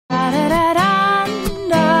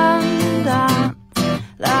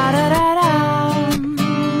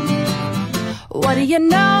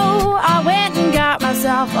know, I went and got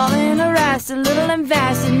myself all interested, a little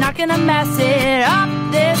invested, not gonna mess it up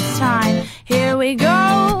this time. Here we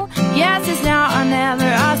go, yes, it's now or never,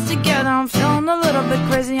 us together. I'm feeling a little bit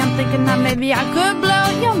crazy, I'm thinking that maybe I could blow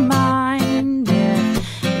your mind,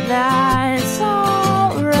 if that's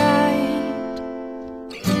alright.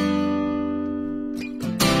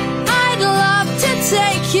 I'd love to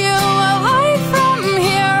take you away from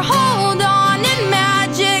here, hold on and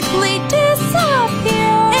magically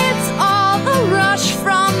disappear. It's all the rush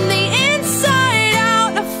from the inside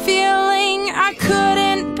out, a feeling I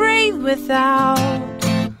couldn't breathe without.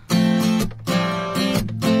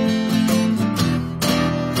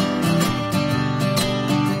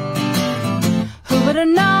 Who would have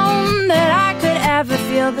known that I could ever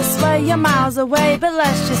feel this way? You're miles away, but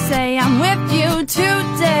let's just say I'm with you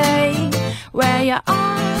today. Where you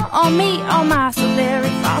are, on me, on my, so very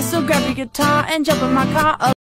far. So grab your guitar and jump in my car.